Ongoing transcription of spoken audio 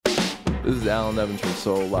This is Alan Evans from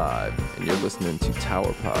Soulive, and you're listening to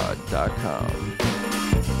TowerPod.com.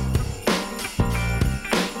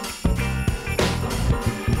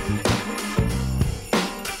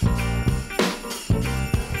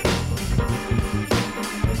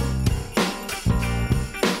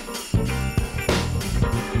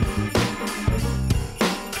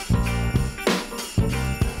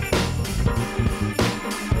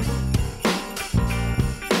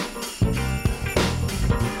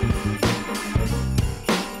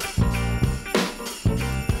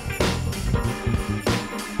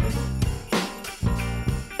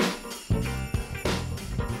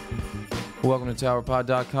 Welcome to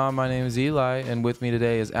TowerPod.com. My name is Eli, and with me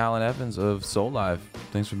today is Alan Evans of Soulive.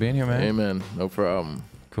 Thanks for being here, man. Amen. No problem.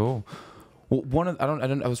 Cool. Well,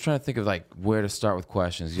 I was trying to think of like where to start with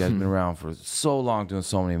questions. You guys have been around for so long, doing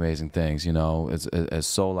so many amazing things, you know, as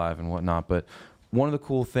Soulive and whatnot. But one of the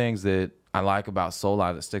cool things that I like about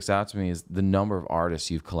Soulive that sticks out to me is the number of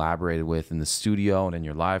artists you've collaborated with in the studio and in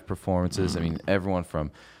your live performances. I mean, everyone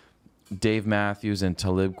from Dave Matthews and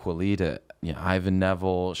Talib Kweli to Ivan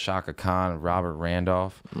Neville, Shaka Khan, Robert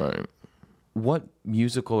Randolph. Right. What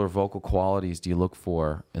musical or vocal qualities do you look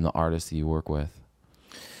for in the artists that you work with?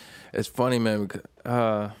 It's funny, man.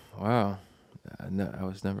 Wow. I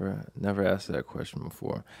was never asked that question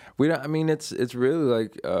before. It's really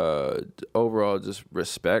like overall just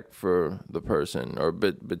respect for the person or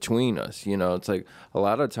between us. You know, it's like a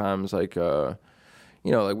lot of times like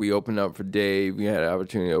like we opened up for Dave. We had an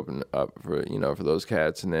opportunity to open up for for those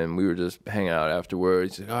cats, and then we were just hanging out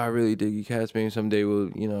afterwards. Like, oh, I really dig you cats. Maybe someday we'll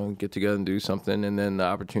get together and do something. And then the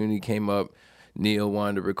opportunity came up. Neil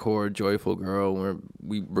wanted to record "Joyful Girl." Where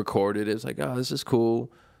we recorded it. It's like, oh, this is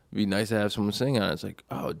cool. It'd be nice to have someone sing on it. It's like,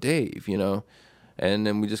 oh, Dave, And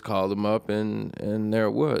then we just called him up, and there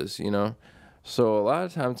it was, So a lot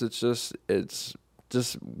of times it's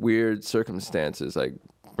just weird circumstances like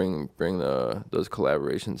bring those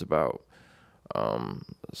collaborations about.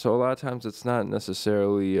 So a lot of times it's not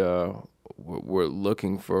necessarily we're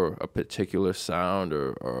looking for a particular sound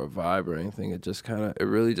or a vibe or anything. It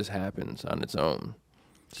really just happens on its own.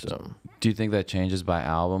 So, do you think that changes by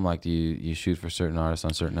album? Like, do you shoot for certain artists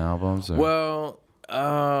on certain albums? Or? Well,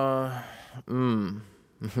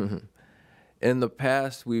 in the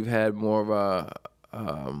past we've had more of a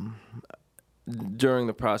during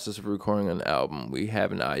the process of recording an album, we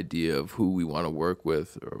have an idea of who we want to work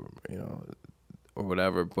with, or or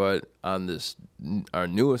whatever. But on our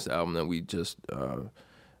newest album that we just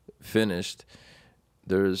finished,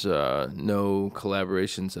 there's no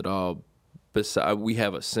collaborations at all. Besides, we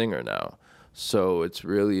have a singer now, so it's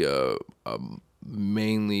really a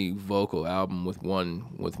mainly vocal album with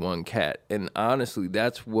one cat. And honestly,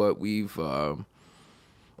 that's what we've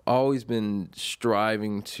always been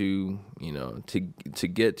striving to to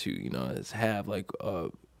get to, is have like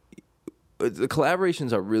the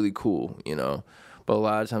collaborations are really cool, but a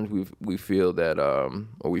lot of times we feel that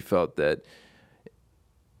or we felt that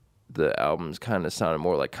the albums kind of sounded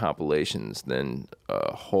more like compilations than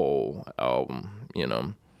a whole album,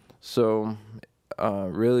 So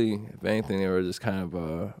really, if anything, they were just kind of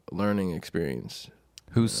a learning experience.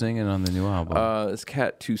 Who's singing on the new album? It's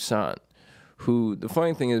Cat Toussaint, who, the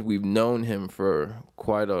funny thing is, we've known him for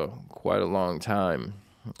quite a long time,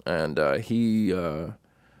 and he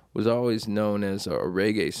was always known as a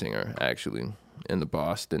reggae singer, actually, in the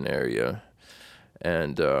Boston area,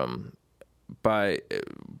 and by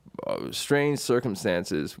strange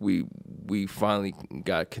circumstances, we finally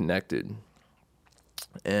got connected,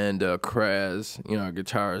 and Kraz, our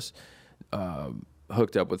guitarist,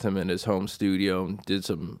 hooked up with him in his home studio and did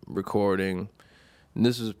some recording. And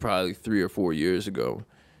this was probably 3 or 4 years ago.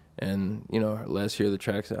 And, let's hear the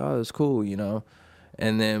track, say, oh, that's cool,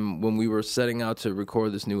 And then when we were setting out to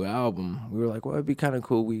record this new album, we were like, well, it'd be kind of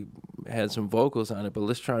cool. We had some vocals on it, but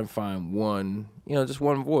let's try and find one, just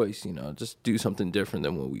one voice, just do something different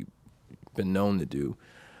than what we've been known to do.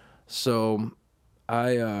 So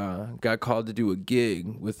I got called to do a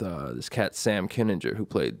gig with this cat, Sam Kinninger, who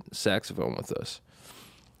played saxophone with us.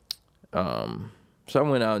 So I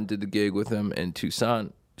went out and did the gig with him, and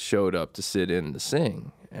Toussaint showed up to sit in to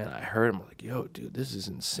sing. And I heard him, like, yo, dude, this is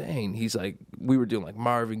insane. He's like, we were doing like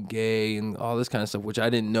Marvin Gaye and all this kind of stuff, which I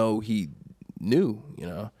didn't know he knew,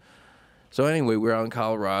 So anyway, we were out in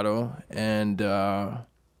Colorado, and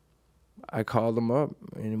I called him up,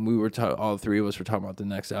 and we were all three of us were talking about the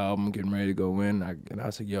next album, getting ready to go in. And I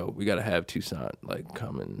was like, yo, we got to have Toussaint, like,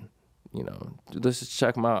 come and, let's just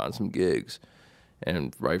check him out on some gigs.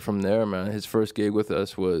 And right from there, man, his first gig with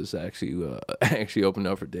us was actually opened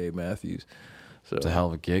up for Dave Matthews. So it's a hell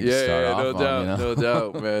of a gig to start off no on, doubt, you know? no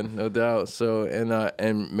doubt, man, no doubt. So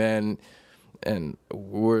and man, and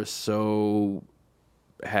we're so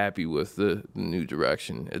happy with the new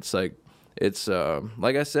direction. It's like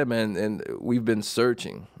I said, man, and we've been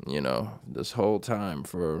searching, you know, this whole time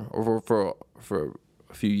for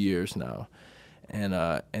a few years now, and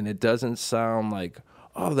it doesn't sound like,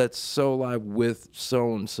 oh, that's so live with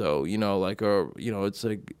so and so, you know, like, or you know, it's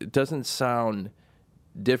like it doesn't sound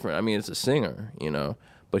different. I mean, it's a singer, you know,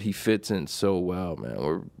 but he fits in so well, man.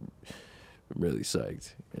 We're really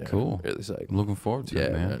psyched. Yeah, Cool. Really psyched. I'm looking forward to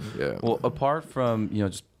it, man. Yeah. Well, apart from, you know,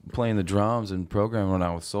 just playing the drums and programming right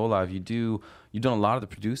now with Soulive, you've done a lot of the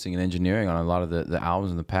producing and engineering on a lot of the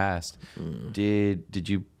albums in the past. Did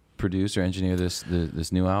you produce or engineer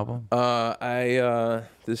this new album?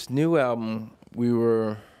 This new album, we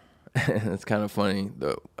were it's kind of funny.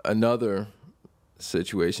 Another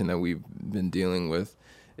situation that we've been dealing with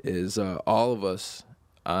is all of us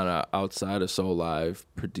on outside of Soulive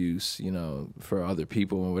produce, you know, for other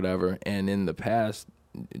people or whatever. And in the past,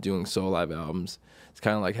 doing Soulive albums, it's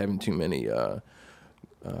kind of like having too many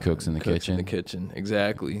Cooks in the kitchen. In the kitchen,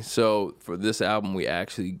 exactly. So for this album, we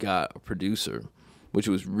actually got a producer, which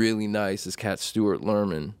was really nice. This cat Stuart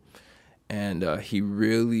Lerman, and he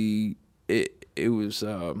really it was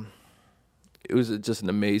just an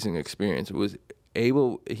amazing experience.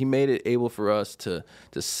 He made it able for us to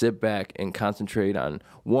sit back and concentrate on,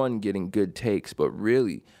 one, getting good takes, but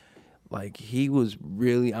really, like, he was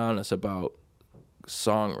really honest about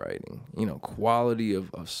songwriting, you know, quality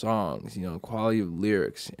of songs, you know, quality of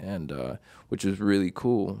lyrics, and which was really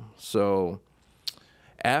cool. So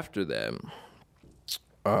after that,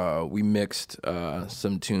 we mixed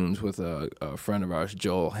some tunes with a friend of ours,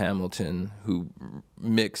 Joel Hamilton, who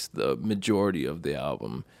mixed the majority of the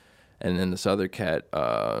album. And then this other cat,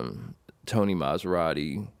 Tony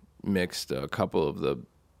Maserati, mixed a couple of the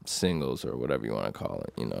singles, or whatever you want to call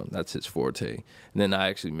it. You know, that's his forte. And then I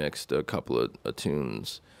actually mixed a couple of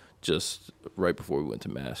tunes just right before we went to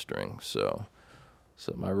mastering. So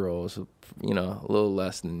my role was, you know, a little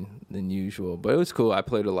less than usual, but it was cool. I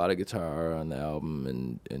played a lot of guitar on the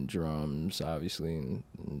album and drums, obviously, and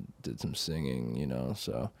did some singing. You know,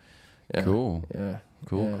 so yeah, Cool. Yeah,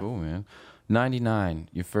 Cool, man. 99,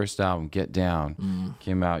 your first album, Get Down,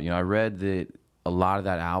 came out. You know, I read that a lot of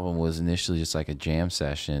that album was initially just like a jam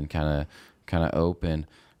session, kind of open.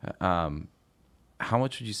 How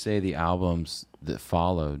much would you say the albums that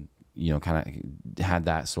followed, you know, kind of had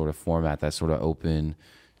that sort of format, that sort of open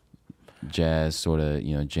jazz sort of,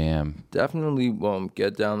 you know, jam? Definitely.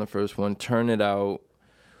 Get Down, the first one. Turn It Out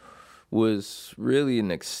was really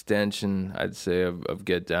an extension, I'd say, of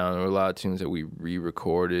Get Down. There were a lot of tunes that we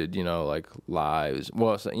re-recorded, you know, like lives.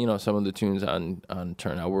 Well, you know, some of the tunes on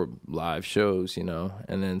Turn Out were live shows, you know,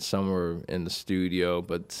 and then some were in the studio.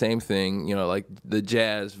 But same thing, you know, like the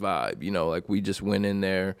jazz vibe, you know, like we just went in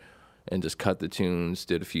there and just cut the tunes,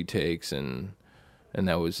 did a few takes, and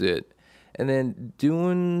that was it. And then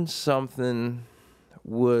Doing Something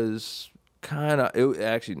was kind of,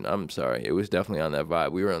 I'm sorry, it was definitely on that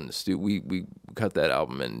vibe. We were on the we cut that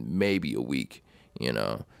album in maybe a week, you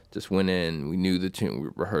know, just went in, we knew the tune, we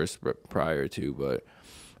rehearsed prior to, but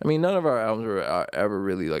I mean, none of our albums were ever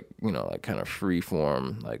really like, you know, like kind of free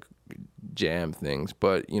form, like jam things,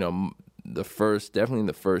 but you know, definitely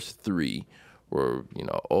the first three were, you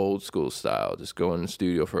know, old school style, just go in the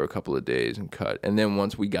studio for a couple of days and cut. And then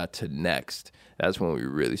once we got to Next, that's when we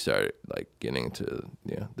really started like getting to,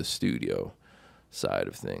 you know, the studio side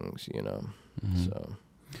of things, you know. So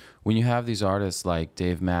when you have these artists like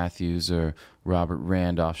Dave Matthews or Robert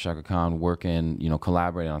Randolph, Shaka Khan working, you know,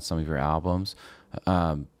 collaborating on some of your albums,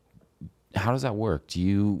 how does that work? Do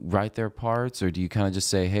you write their parts, or do you kind of just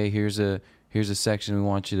say, hey, here's a section we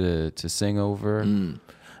want you to sing over?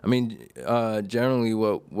 I mean, generally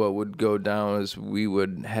what would go down is we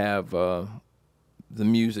would have the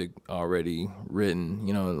music already written,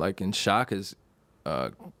 you know, like in Shaka's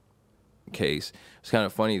case. It's kind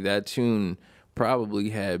of funny, that tune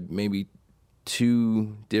probably had maybe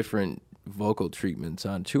two or three vocal treatments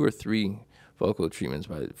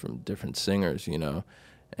from different singers, you know,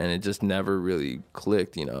 and it just never really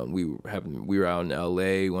clicked, you know. We were out in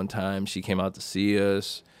LA one time, she came out to see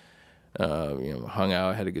us. You know, hung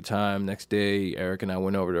out, had a good time. Next day, Eric and I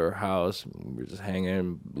went over to her house. We were just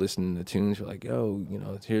hanging, listening to tunes. We're like, yo, you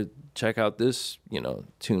know, here, check out this, you know,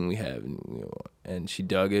 tune we have. And, you know, and she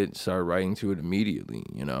dug it, started writing to it immediately,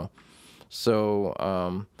 you know. So,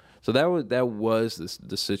 that was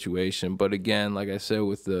the situation. But again, like I said,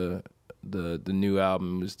 with the new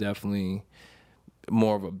album, it was definitely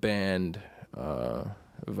more of a band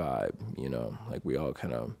vibe, you know, like we all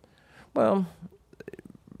kind of Well,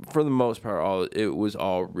 for the most part, it was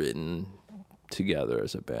all written together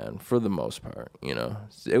as a band for the most part. It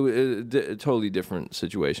was a totally different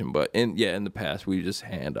situation. But in the past, we just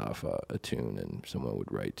hand off a tune and someone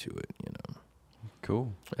would write to it.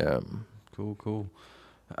 Cool. Yeah. Cool.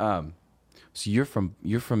 So you're from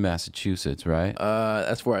Massachusetts, right?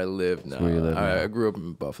 That's where I live now. That's where you live now. I grew up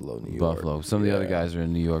in Buffalo, New York. Buffalo. Some of the other guys are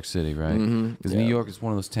in New York City, right? Because New York is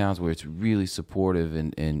one of those towns where it's really supportive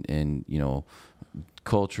and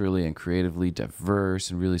culturally and creatively diverse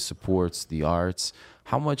and really supports the arts.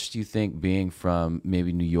 How much do you think being from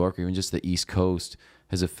maybe New York or even just the East Coast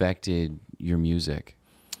has affected your music?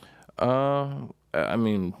 I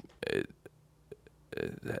mean,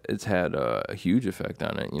 it's had a huge effect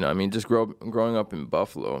on it. Just growing up in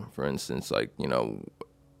Buffalo, for instance, like,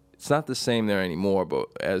 it's not the same there anymore, but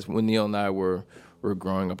as when Neil and I were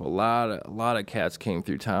growing up, a lot of cats came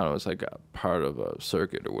through town. It was like a part of a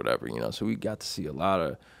circuit or whatever, so we got to see a lot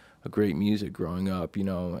of great music growing up,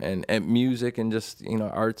 and music and just,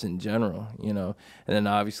 arts in general, and then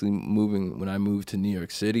obviously when I moved to New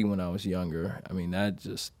York City when I was younger, I mean, it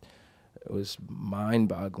was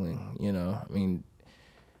mind-boggling,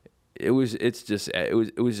 it was just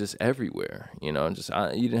everywhere, just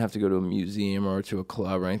you didn't have to go to a museum or to a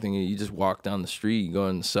club or anything. You just walk down the street, you go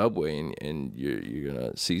in the subway, and you're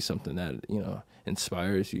gonna see something that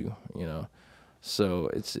inspires you, so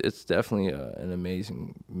it's definitely an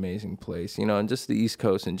amazing place, and just the East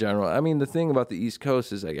Coast in general. I mean, the thing about the East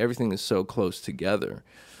Coast is like everything is so close together,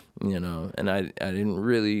 and I didn't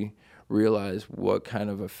really realize what kind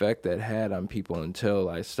of effect that had on people until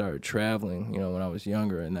I started traveling, when I was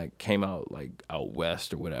younger, and I came out like out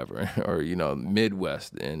west or whatever, or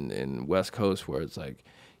Midwest and West Coast, where it's like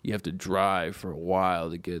you have to drive for a while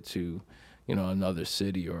to get to another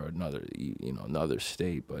city or another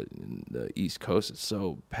state. But in the East Coast, it's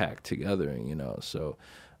so packed together, so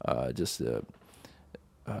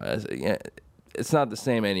it's not the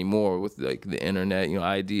same anymore with like the internet.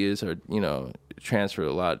 Ideas are transferred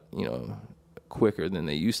a lot quicker than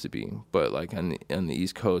they used to be. But like on the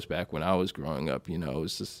East Coast, back when I was growing up, it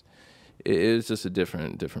was just a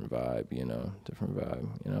different vibe, different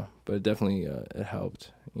vibe, But it definitely it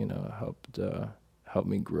helped, helped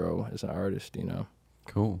me grow as an artist,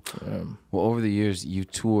 Cool. Well, over the years, you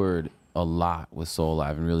toured a lot with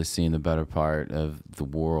Soulive and really seen the better part of the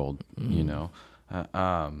world, and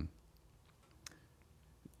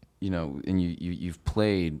you've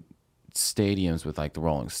played stadiums with like the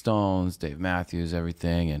Rolling Stones, Dave Matthews,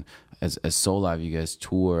 everything. And as Soulive, you guys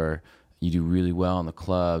tour, you do really well in the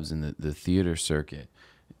clubs and the theater circuit.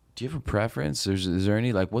 Do you have a preference? Is there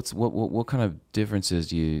any, like, what kind of differences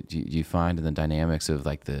do you find in the dynamics of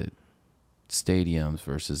like the stadiums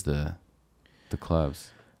versus the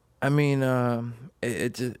clubs? I mean,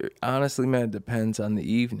 honestly, man, it depends on the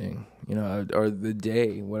evening, or the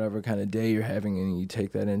day, whatever kind of day you're having, and you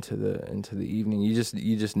take that into the evening. You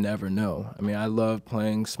just never know. I mean, I love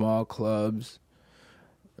playing small clubs,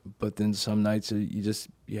 but then some nights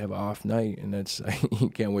you have an off night, and it's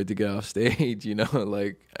you can't wait to get off stage,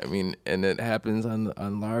 like, I mean, and it happens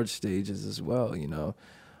on large stages as well,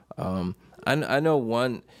 I know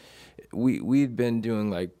one. We'd been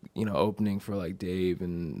doing like, opening for like Dave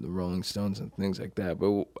and the Rolling Stones and things like that.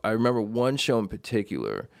 But I remember one show in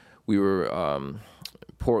particular. We were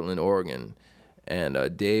Portland, Oregon,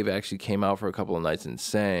 and Dave actually came out for a couple of nights and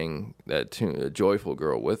sang that tune, "Joyful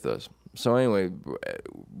Girl," with us. So anyway,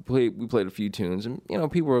 we played a few tunes, and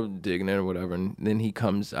people were digging it or whatever. And then he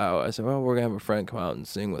comes out. I said, "Well, we're gonna have a friend come out and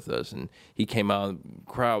sing with us." And he came out. The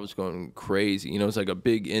crowd was going crazy. It's like a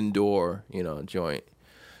big indoor, joint.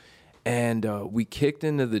 And we kicked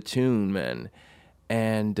into the tune, man.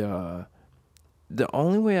 And the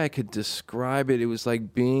only way I could describe it, it was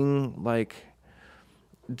like being like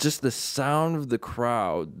just the sound of the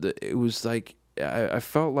crowd. It was like I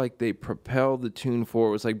felt like they propelled the tune forward.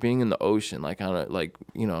 It was like being in the ocean, like on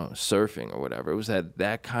surfing or whatever. It was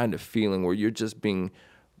that kind of feeling where you're just being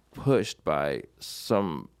pushed by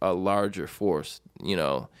a larger force,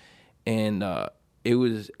 and it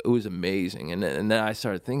was amazing, and then I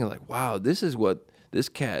started thinking like, wow, this is what this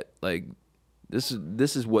cat like. This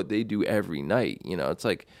is what they do every night. It's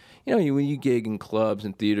like, when you gig in clubs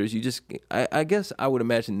and theaters, you just I guess I would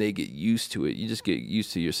imagine they get used to it. You just get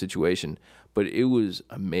used to your situation. But it was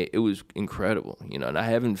it was incredible, and I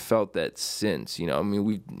haven't felt that since. I mean,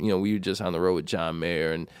 we were just on the road with John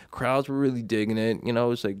Mayer, and crowds were really digging it. It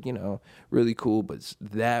was like, really cool. But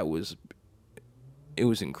it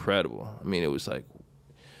was incredible. I mean, it was like,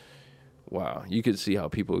 wow, you could see how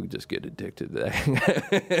people just get addicted to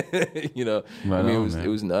that. You know, Right I mean, on, man. it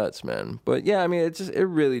was nuts, man. But yeah, I mean, it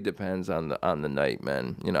really depends on the night,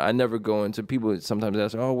 man. You know, I never go into people sometimes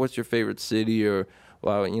ask, oh, what's your favorite city, or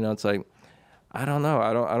well, you know, it's like, I don't know,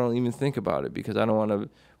 I don't even think about it because I don't want to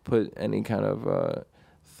put any kind of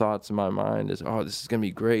thoughts in my mind as, oh, this is gonna be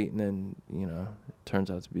great, and then, you know, it turns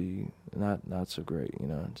out to be not so great. You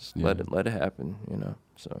know, just let it happen. You know,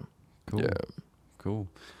 so Cool. yeah. Cool.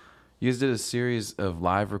 You guys did a series of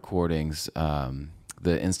live recordings, the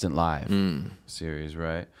Instant Live series,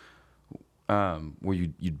 right? Where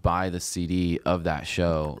you'd buy the CD of that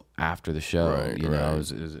show after the show. Right, you know,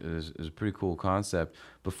 right. it was a pretty cool concept.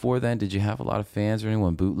 Before then, did you have a lot of fans or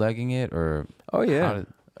anyone bootlegging it, or? Oh yeah, how did-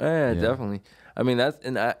 yeah, yeah. definitely. I mean,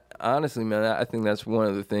 honestly, man, I think that's one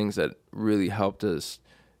of the things that really helped us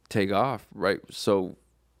take off right so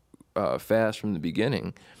fast from the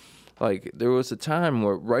beginning. Like, there was a time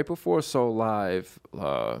where right before Soulive,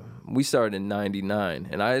 we started in '99,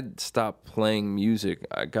 and I had stopped playing music.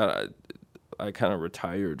 I kind of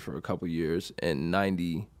retired for a couple years in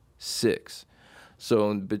 '96.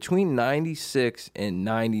 So between '96 and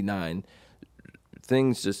 '99,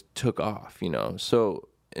 things just took off, you know. So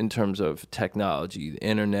in terms of technology, the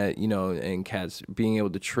internet, you know, and cats being able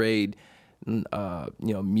to trade, you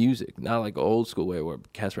know, music, not like old school way where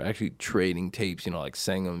cats were actually trading tapes, you know, like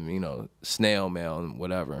sending them, you know, snail mail and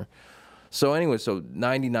whatever. So anyway, so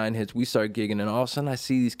 '99 hits, we started gigging, and all of a sudden I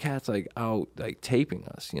see these cats like out like taping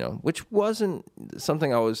us, you know, which wasn't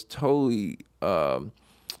something I was totally, I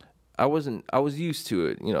was used to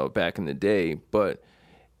it, you know, back in the day, but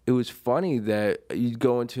it was funny that you'd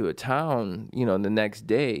go into a town, you know, the next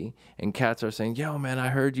day, and cats are saying, yo, man, I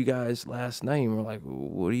heard you guys last night. And we're like,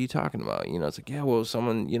 what are you talking about? You know, it's like, yeah, well,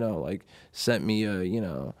 someone, you know, like sent me a, you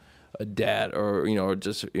know, a DAT, or, you know, or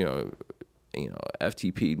just, you know,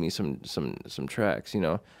 FTP'd me some tracks, you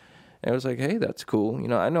know. And I was like, hey, that's cool. You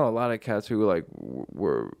know, I know a lot of cats who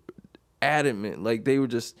were adamant, like they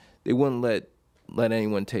wouldn't let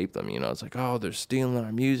anyone tape them, you know. It's like, oh, they're stealing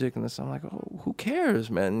our music and this. I'm like, oh, who cares,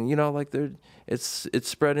 man? You know, like it's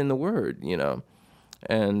spreading the word, you know.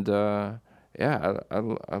 And yeah,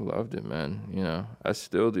 I loved it, man. You know, I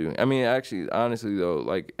still do. I mean, actually, honestly though,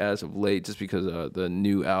 like as of late, just because the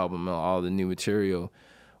new album and all the new material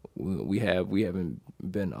we haven't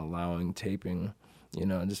been allowing taping, you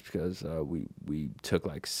know, just because we took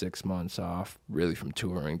like 6 months off really from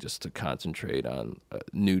touring just to concentrate on a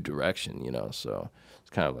new direction, you know. So it's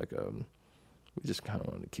kind of like we just kind of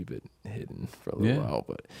want to keep it hidden for a little while,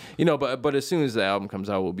 but you know, but as soon as the album comes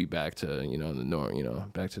out, we'll be back to, you know, the norm, you know,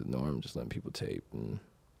 back to the norm, just letting people tape, and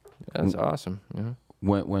that's awesome, you know.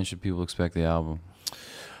 When should people expect the album?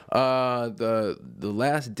 The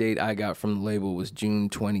last date I got from the label was June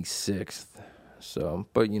 26th. So,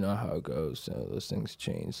 but you know how it goes. Those things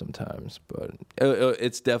change sometimes. But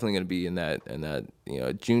it's definitely going to be in that, you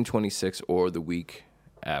know, June 26th or the week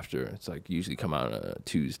after. It's like usually come out on a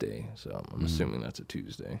Tuesday. So I'm assuming that's a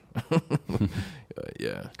Tuesday.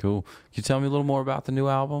 Yeah. Cool. Can you tell me a little more about the new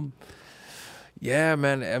album? Yeah,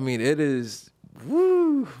 man. I mean, it is.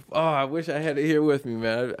 Woo! Oh, I wish I had it here with me,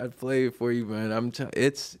 man. I'd play it for you, man.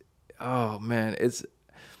 Oh man,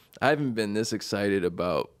 I haven't been this excited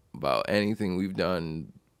about anything we've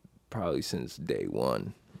done probably since day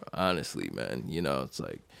one. Honestly, man. You know, it's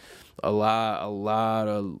like a lot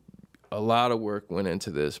of work went into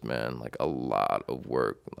this, man. Like a lot of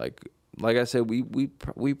work. Like I said,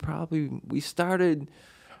 we started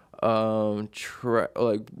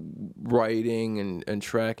like writing and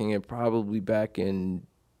tracking it probably back in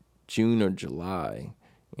June or July,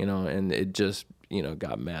 you know, and it just, you know,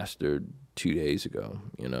 got mastered 2 days ago,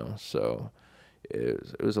 you know. So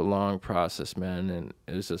it was a long process, man, and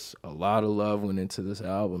it was just a lot of love went into this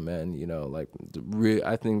album, man. You know, like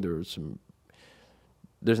I think there's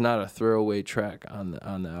not a throwaway track on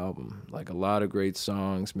the album. Like a lot of great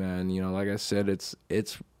songs, man. You know, like I said, it's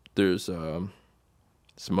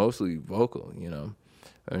mostly vocal, you know,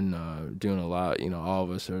 and doing a lot, you know, all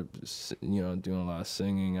of us are, you know, doing a lot of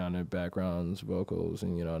singing on the backgrounds, vocals,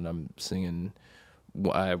 and, you know, and I'm singing.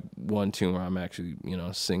 I have one tune where I'm actually, you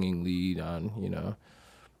know, singing lead on, you know,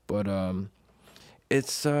 but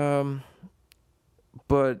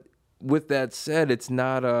but with that said, it's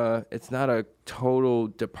not a total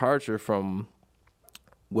departure from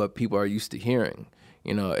what people are used to hearing.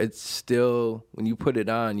 You know, it's still, when you put it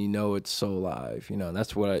on, you know it's Soulive. You know, and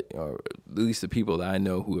that's what or at least the people that I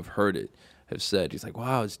know who have heard it have said. He's like,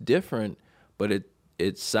 wow, it's different, but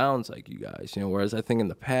it sounds like you guys. You know, whereas I think in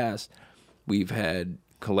the past we've had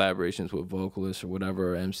collaborations with vocalists or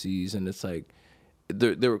whatever, MCs, and it's like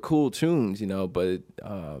there were cool tunes, you know, but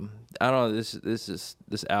I don't know.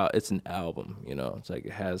 It's an album. You know, it's like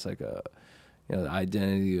it has like a, you know, the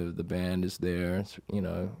identity of the band is there. It's, you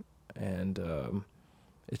know, and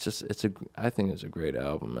I think it's a great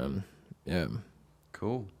album, man. Yeah.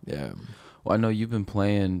 Cool. Yeah. Well, I know you've been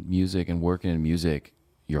playing music and working in music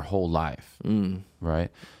your whole life, right?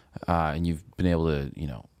 And you've been able to, you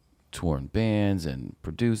know, tour in bands and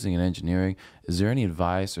producing and engineering. Is there any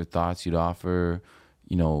advice or thoughts you'd offer,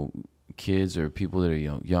 you know, kids or people that are, you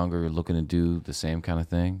know, younger looking to do the same kind of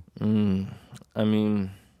thing? I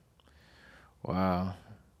mean, wow.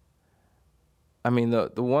 I mean, the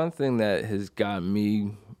one thing that has got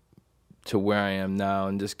me to where I am now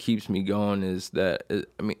and just keeps me going is that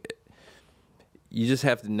I mean, you just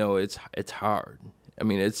have to know it's hard. I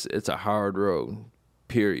mean, it's a hard road,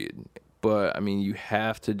 period. But I mean, you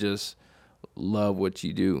have to just love what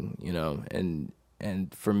you do, you know. And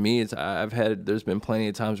for me, there's been plenty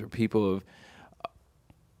of times where people have,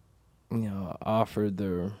 you know, offered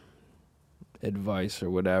their advice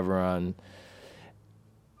or whatever on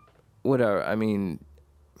whatever. I mean,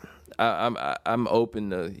 I'm open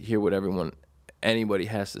to hear what anybody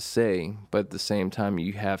has to say, but at the same time,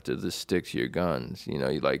 you have to just stick to your guns. You know,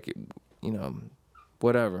 you know,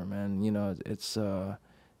 whatever, man. You know, it's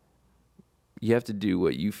you have to do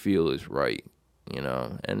what you feel is right. You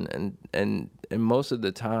know, and most of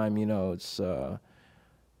the time, you know, it's you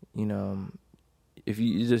know, if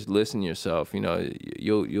you just listen to yourself, you know,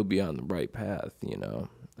 you'll be on the right path. You know,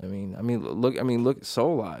 I mean, look at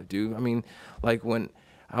Soulive, dude. I mean, like when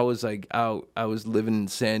I was like out, I was living in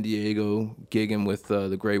San Diego, gigging with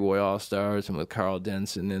the Great Boy All Stars and with Carl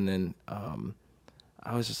Denson, and then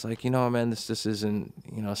I was just like, you know, man, this isn't,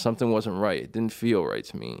 you know, something wasn't right. It didn't feel right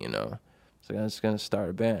to me, you know. So I was gonna start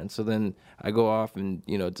a band. So then I go off and,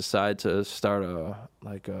 you know, decide to start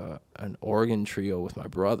an organ trio with my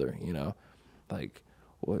brother, you know, like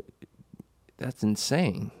what. That's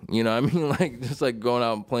insane. You know what I mean? Like, just like going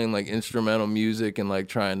out and playing like instrumental music and like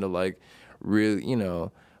trying to like really, you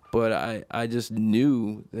know, but I just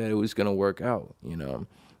knew that it was going to work out, you know,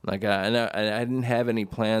 like, I didn't have any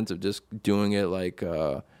plans of just doing it like,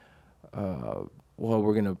 well,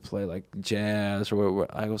 we're going to play like jazz or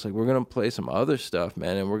I was like, we're going to play some other stuff,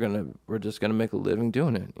 man. And we're just going to make a living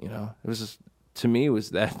doing it. You know, it was just, to me, it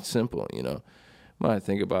was that simple, you know. When I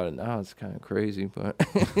think about it now, it's kind of crazy, but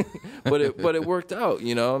but it worked out,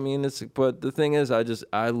 you know. I mean, but the thing is, I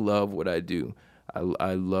love what I do.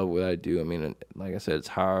 I love what I do. I mean, like I said, it's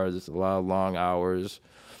hard. It's a lot of long hours,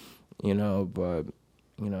 you know. But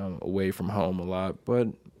you know, I'm away from home a lot. But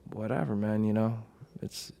whatever, man. You know,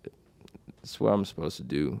 it's what I'm supposed to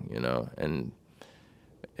do, you know. And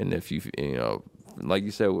if you know, like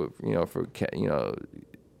you said, you know, you know.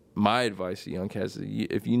 My advice to young cats is,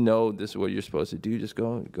 if you know this is what you're supposed to do, just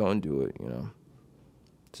go and do it. You know,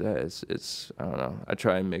 it's I don't know. I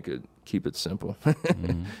try and keep it simple,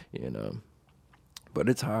 you know. But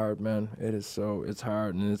it's hard, man. It's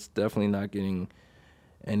hard, and it's definitely not getting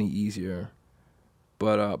any easier.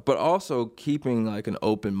 But also keeping like an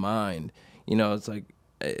open mind. You know, it's like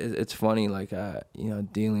it's funny, like you know,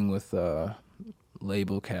 dealing with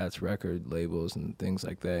label cats, record labels, and things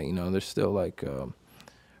like that. You know, they're still like.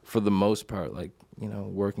 For the most part, like, you know,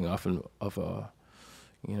 working off of a,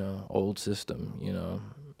 you know, old system, you know,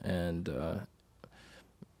 and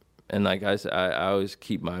like I said, I always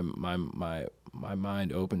keep my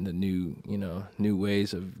mind open to new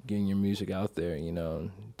ways of getting your music out there, you know,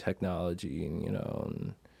 technology and, you know,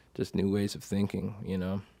 and just new ways of thinking, you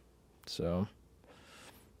know, so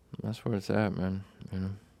that's where it's at, man, you know.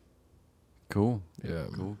 Cool. Yeah.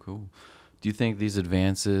 Cool. Do you think these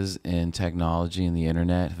advances in technology and the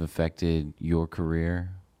internet have affected your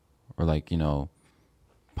career, or like, you know,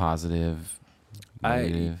 positive,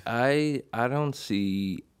 negative? I don't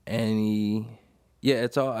see any. Yeah,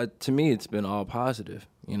 it's all, to me. It's been all positive.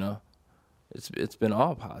 You know, it's been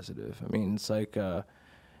all positive. I mean, it's like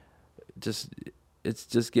it's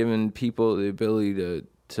just given people the ability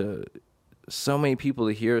to so many people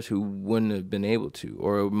to hear us who wouldn't have been able to,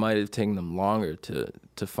 or it might have taken them longer to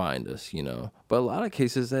find us, you know. But a lot of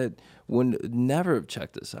cases that would never have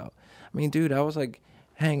checked us out. I mean, dude, I was like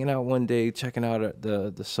hanging out one day checking out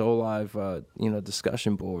the Soulive, you know,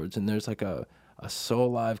 discussion boards, and there's like a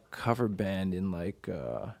Soulive cover band in like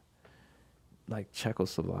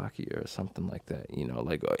Czechoslovakia or something like that, you know.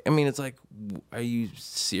 Like, I mean, it's like, are you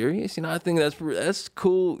serious? You know, I think that's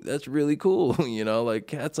cool. That's really cool. You know, like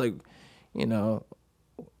cats like. You know,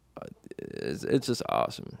 it's just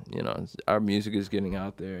awesome. You know, our music is getting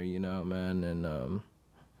out there, you know, man. And,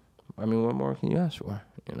 I mean, what more can you ask for,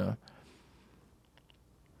 you know?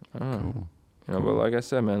 I don't know. Cool. You know, but like I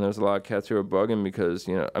said, man, there's a lot of cats who are bugging because,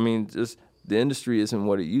 you know, I mean, just the industry isn't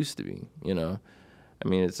what it used to be, you know. I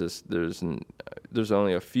mean, it's just there's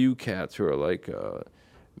only a few cats who are like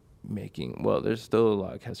making, well, there's still a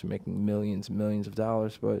lot of cats who are making millions and millions of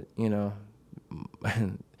dollars, but, you know,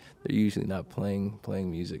 they're usually not playing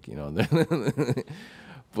music, you know.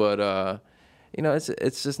 But you know,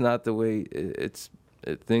 it's just not the way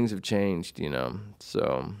things have changed, you know.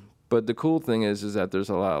 So, but the cool thing is that there's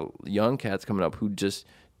a lot of young cats coming up who just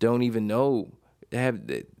don't even know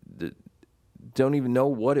don't even know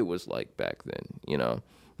what it was like back then, you know.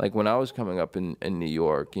 Like when I was coming up in New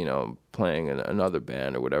York, you know, playing in another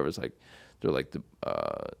band or whatever, it's like they're like the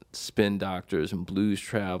Spin Doctors and Blues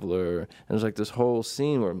Traveler, and there's like this whole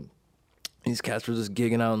scene where these cats were just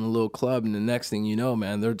gigging out in a little club, and the next thing you know,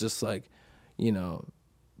 man, they're just like, you know,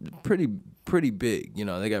 pretty big, you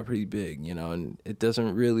know, they got pretty big, you know, and it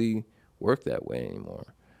doesn't really work that way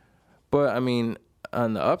anymore. But I mean,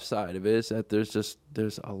 on the upside of it is that there's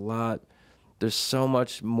so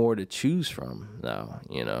much more to choose from now,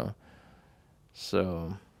 you know.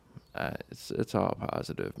 So it's all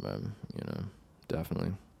positive, man, you know,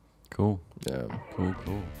 definitely. Cool. Yeah.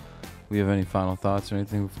 Cool. We have any final thoughts or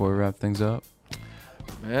anything before we wrap things up?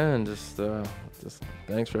 Man, just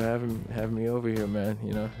thanks for having me over here, man.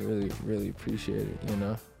 You know, really appreciate it. You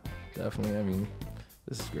know, definitely. I mean,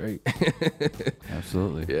 this is great.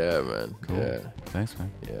 Absolutely. Yeah, man. Cool. Yeah. Thanks,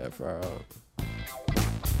 man. Yeah, far out.